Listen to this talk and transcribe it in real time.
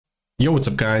Yo, what's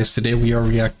up guys? Today we are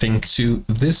reacting to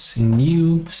this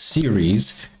new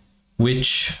series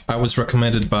which I was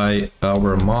recommended by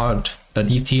our mod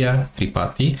Aditya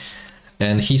Tripathi,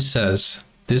 and he says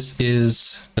this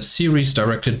is a series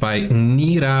directed by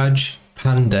Neeraj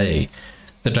Pandey,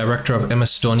 the director of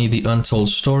MS Dhoni, The Untold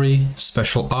Story,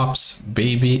 Special Ops,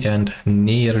 Baby, and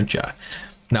Nirja.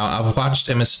 Now, I've watched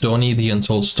MS Dhoni, The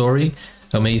Untold Story,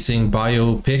 amazing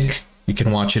biopic. You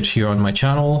can watch it here on my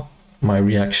channel. My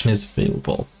reaction is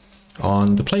available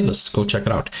on the playlist. Go check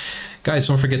it out. Guys,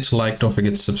 don't forget to like, don't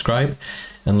forget to subscribe,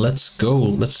 and let's go.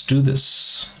 Let's do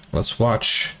this. Let's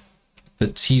watch the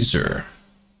teaser.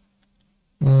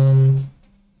 For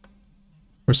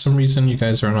some reason, you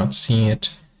guys are not seeing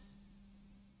it.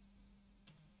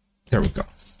 There we go.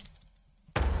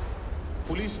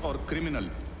 Police और criminal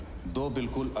दो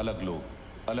बिल्कुल अलग लोग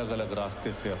अलग-अलग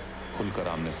रास्ते से खुलकर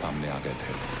आमने-सामने आ गए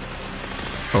थे.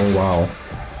 Oh wow.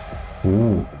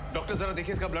 Ooh. डॉक्टर जरा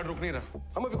देखिए, इसका ब्लड रुक नहीं रहा.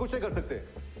 हम अभी कुछ नहीं कर सकते.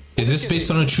 Is this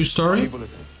based on a true story?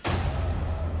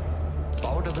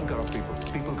 Power doesn't corrupt people.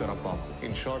 People corrupt power.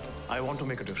 In short, I want to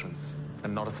make a difference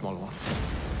and not a small one.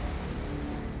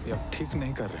 ये आप ठीक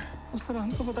नहीं कर रहे. सर,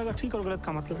 हमको पता है ठीक और गलत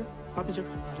का मतलब है. हाथी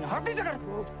चक्कर. हाथी चक्कर.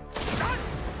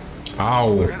 Ow.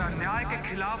 अगर अन्याय के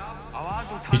खिलाफ आवाज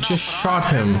उठाना. He just shot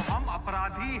him. हम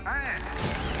अपराधी हैं.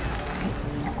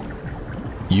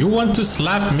 You want to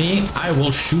slap me? I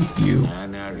will shoot you.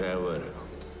 नया ड्राइवर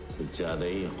ज्यादा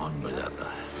ही हॉर्न बजाता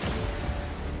है.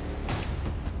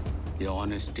 ये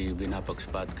ऑनेस्टी, बिना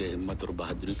पक्षपात के हिम्मत और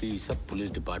बहादुरी की सब पुलिस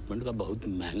डिपार्टमेंट का बहुत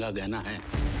महंगा गहना है.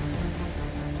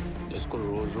 इसको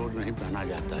रोज रोज नहीं पहना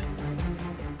जाता है.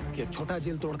 कि एक छोटा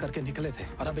जेल तोड़ करके निकले थे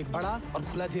और अब एक बड़ा और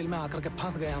खुला जेल में आकर के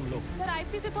फंस गए हम लोग. सर,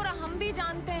 आईपी से थोड़ा हम भी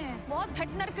जानते हैं. बहुत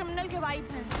घटनर क्रिमिनल के वाइफ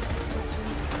हैं.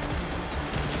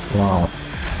 Wow.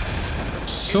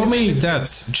 So many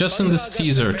deaths just in this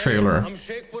teaser trailer. हम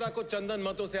शेखपुरा को चंदन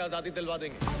मतों से आजादी दिलवा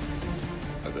देंगे.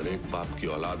 अगर एक बाप की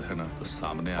औलाद है ना, तो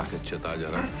सामने आके चिता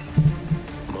जरा.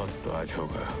 मौत तो आज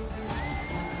होगा.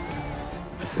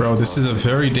 Bro, this is a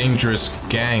very dangerous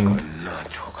gang.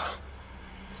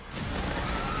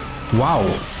 Wow.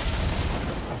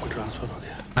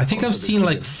 I think I've seen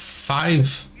like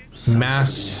 5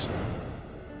 mass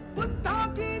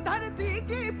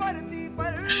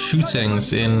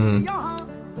shootings in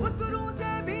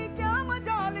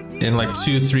like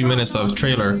 2-3 minutes of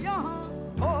trailer.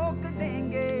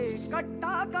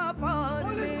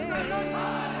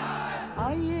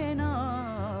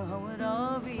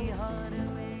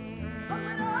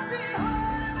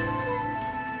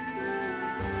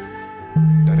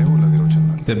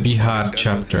 The Bihar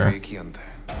chapter.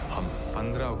 हम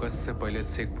 15 अगस्त से पहले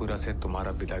शेखपुरा से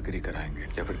तुम्हारा विदागिरी कराएंगे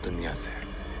या फिर दुनिया से.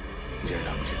 जय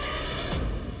Ram ji.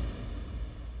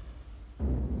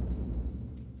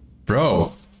 Bro,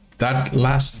 that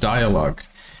last dialogue.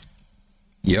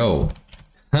 Yo.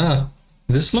 Huh.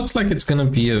 This looks like it's gonna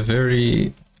be a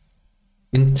very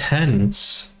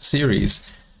intense series.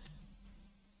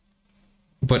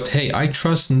 But hey, I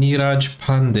trust Neeraj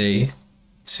Pandey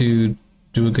to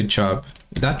do a good job.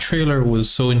 That trailer was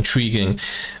so intriguing,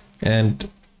 and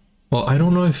well, I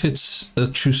don't know if it's a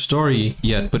true story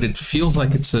yet, but it feels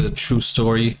like it's a true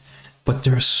story. But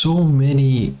there are so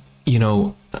many, you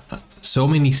know, so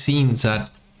many scenes that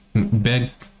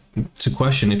beg to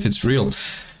question if it's real.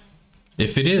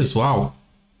 If it is, wow,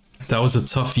 that was a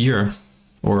tough year,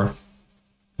 or,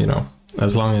 you know,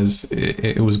 as long as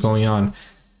it was going on.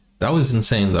 That was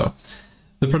insane though.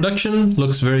 The production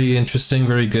looks very interesting,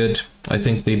 very good. I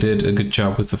think they did a good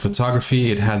job with the photography.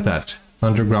 It had that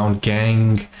underground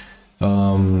gang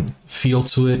feel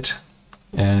to it,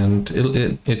 and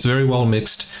it's very well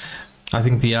mixed. I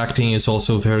think the acting is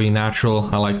also very natural.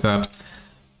 I like that.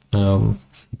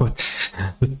 But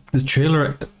the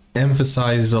trailer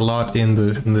emphasized a lot in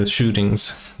the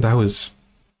shootings. That was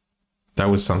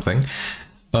something.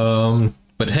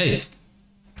 But hey,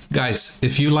 guys,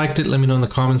 if you liked it, let me know in the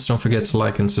comments. Don't forget to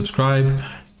like and subscribe.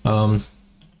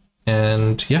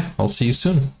 And yeah, I'll see you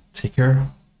soon. Take care.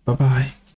 Bye-bye.